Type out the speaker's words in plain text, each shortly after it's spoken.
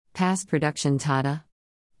Past production TADA.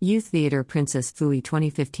 Youth Theater Princess Phooey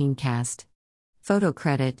 2015 cast. Photo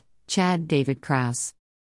credit, Chad David Krause.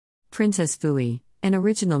 Princess Phooey, an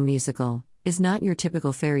original musical, is not your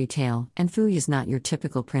typical fairy tale, and Phooey is not your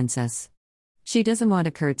typical princess. She doesn't want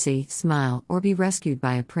to curtsy, smile, or be rescued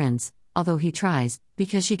by a prince, although he tries,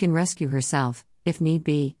 because she can rescue herself, if need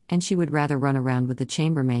be, and she would rather run around with the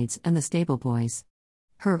chambermaids and the stable boys.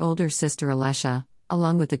 Her older sister Alesha,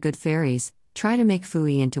 along with the good fairies, try to make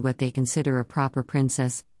Phooey into what they consider a proper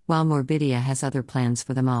princess, while Morbidia has other plans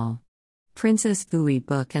for them all. Princess Phooey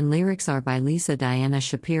book and lyrics are by Lisa Diana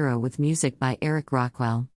Shapiro with music by Eric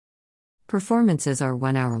Rockwell. Performances are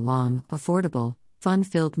 1 hour long, affordable,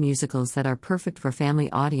 fun-filled musicals that are perfect for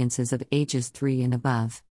family audiences of ages 3 and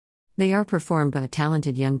above. They are performed by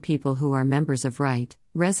talented young people who are members of RIGHT,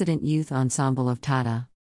 Resident Youth Ensemble of TADA.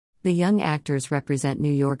 The young actors represent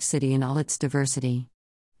New York City in all its diversity.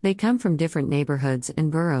 They come from different neighborhoods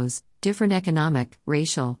and boroughs, different economic,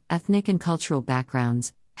 racial, ethnic and cultural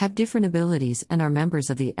backgrounds, have different abilities and are members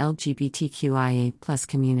of the LGBTQIA+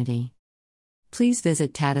 community. Please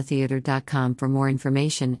visit tadatheater.com for more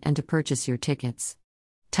information and to purchase your tickets.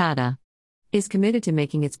 TADA is committed to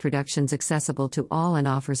making its productions accessible to all and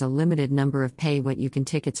offers a limited number of pay-what-you-can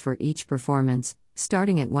tickets for each performance,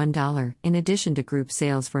 starting at $1, in addition to group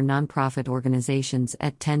sales for nonprofit organizations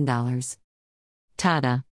at $10.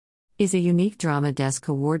 TADA is a unique Drama Desk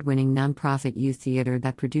award-winning nonprofit youth theater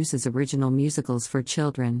that produces original musicals for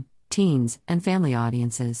children, teens, and family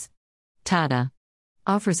audiences. TADA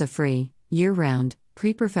offers a free, year-round,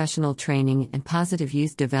 pre-professional training and positive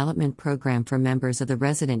youth development program for members of the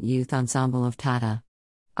Resident Youth Ensemble of TADA.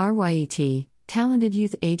 RYET, talented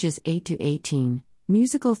youth ages 8 to 18,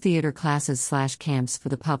 musical theater classes/camps for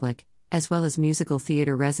the public, as well as musical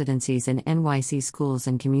theater residencies in NYC schools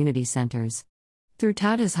and community centers. Through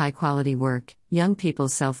TADA's high-quality work, young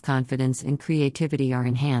people's self-confidence and creativity are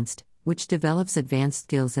enhanced, which develops advanced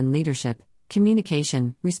skills in leadership,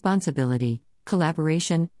 communication, responsibility,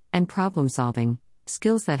 collaboration, and problem-solving,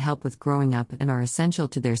 skills that help with growing up and are essential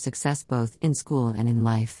to their success both in school and in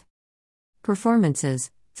life.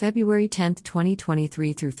 Performances, February 10,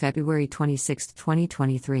 2023 through February 26,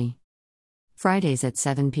 2023. Fridays at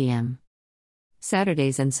 7 p.m.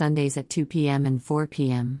 Saturdays and Sundays at 2 p.m. and 4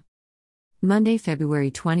 p.m. Monday, February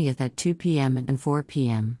 20th at 2 p.m. and 4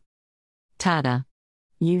 p.m. TADA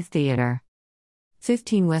Youth Theater.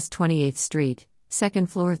 15 West 28th Street, 2nd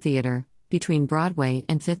floor theater, between Broadway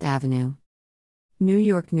and 5th Avenue. New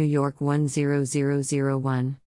York, New York 10001.